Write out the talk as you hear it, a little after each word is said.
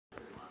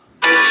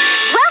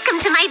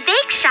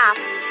shop.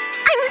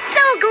 I'm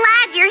so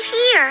glad you're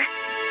here.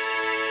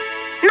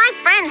 My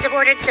friends have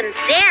ordered some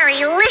very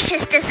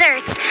delicious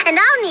desserts, and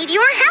I'll need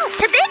your help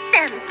to bake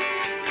them.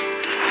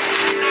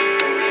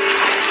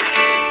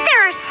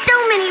 There are so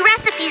many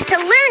recipes to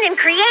learn and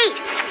create.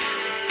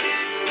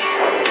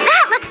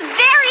 That looks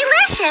very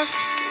delicious.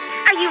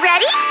 Are you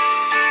ready?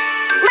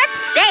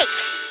 Let's bake.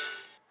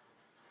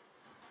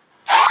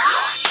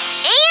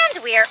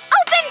 And we're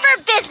open for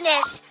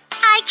business.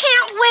 I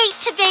can't wait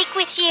to bake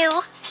with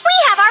you. We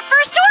have our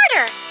first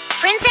order.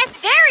 Princess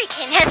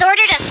Berrykin has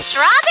ordered a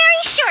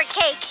strawberry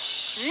shortcake.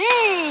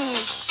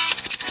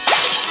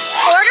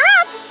 Order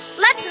up.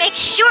 Let's make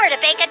sure to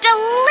bake a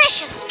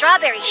delicious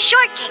strawberry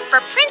shortcake for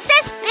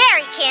Princess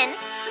Berrykin.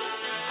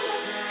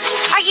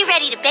 Are you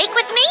ready to bake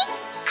with me?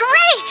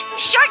 Great!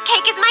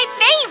 Shortcake is my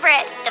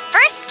favorite. The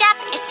first step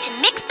is to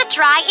mix the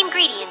dry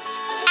ingredients.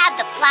 Add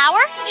the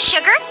flour,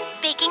 sugar,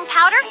 baking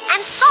powder,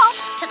 and salt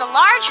to the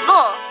large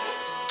bowl.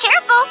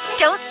 Careful,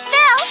 don't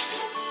spill.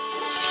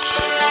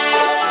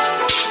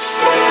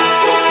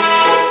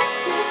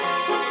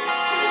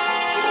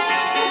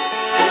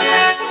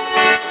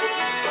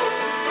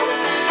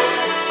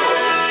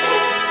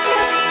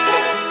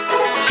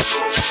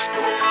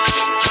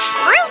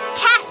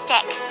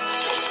 Frutastic!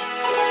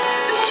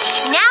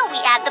 Now we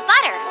add the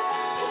butter.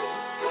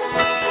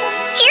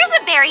 Here's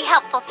a very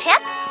helpful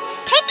tip.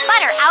 Take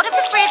butter out of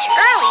the fridge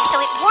early so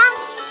it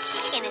warms.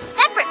 In a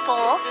separate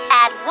bowl,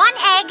 add 1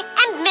 egg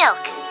and milk.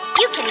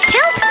 You can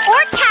tilt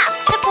or tap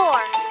to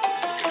pour.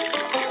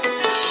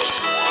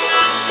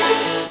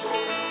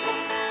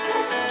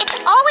 It's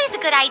always a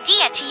good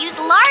idea to use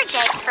large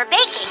eggs for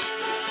baking.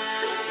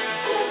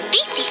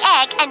 Beat the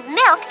egg and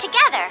milk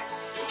together.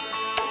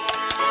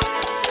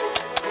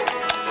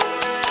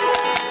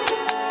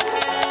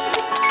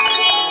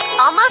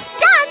 Almost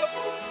done!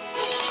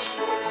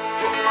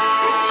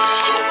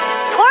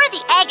 Pour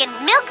the egg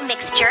and milk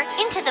mixture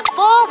into the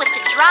bowl with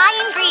the dry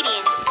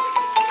ingredients.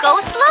 Go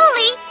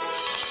slowly.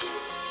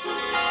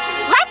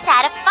 Let's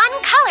add a fun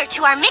color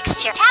to our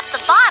mixture. Tap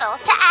the bottle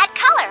to add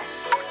color.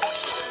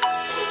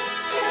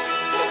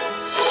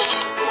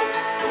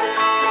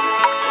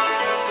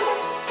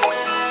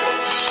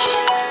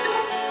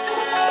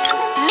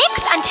 Mix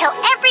until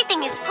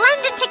everything is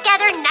blended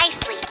together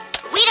nicely.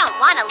 We don't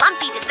want a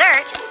lumpy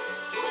dessert.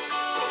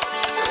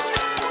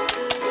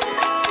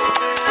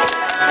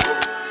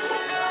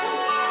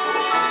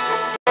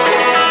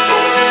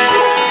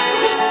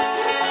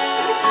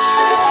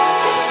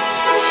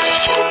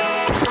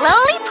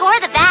 Slowly pour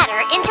the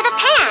batter into the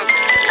pan.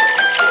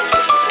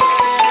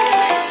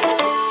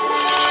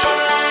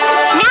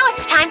 Now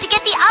it's time to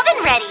get the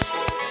oven ready.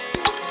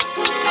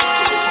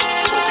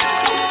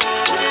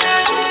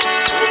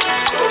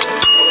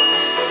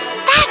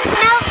 That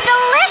smells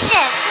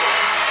delicious!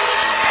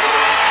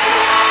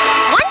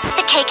 Once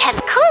the cake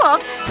has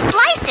cooled,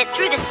 slice it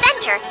through the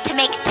center to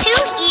make 2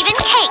 even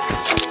cakes.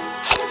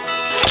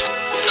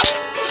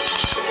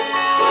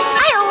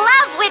 I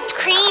love whipped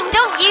cream,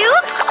 don't you?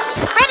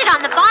 Spread it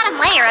on the bottom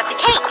layer of the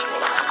cake.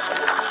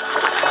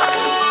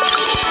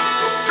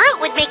 Fruit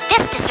would make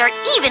this dessert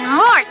even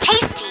more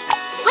tasty.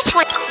 Which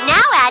one?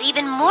 Now add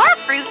even more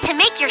fruit to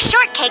make your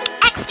shortcake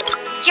extra.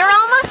 You're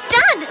almost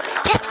done.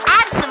 Just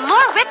add some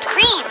more whipped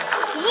cream.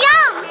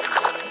 Yum!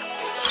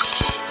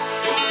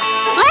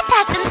 Let's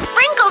add some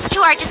sprinkles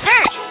to our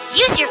dessert.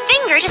 Use your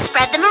finger to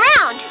spread them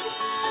around.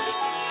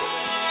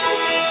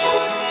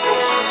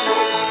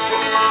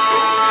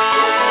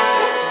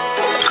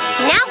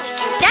 Now we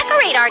can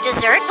decorate our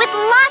dessert with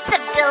lots of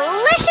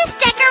delicious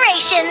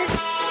decorations.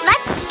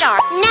 Let's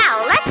start.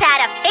 Now let's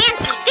add a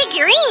fancy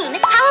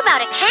figurine. How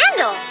about a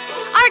candle?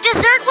 Our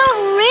dessert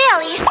will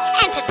really...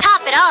 And to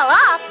top it all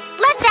off,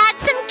 let's add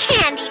some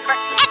candy for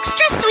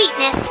extra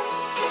sweetness.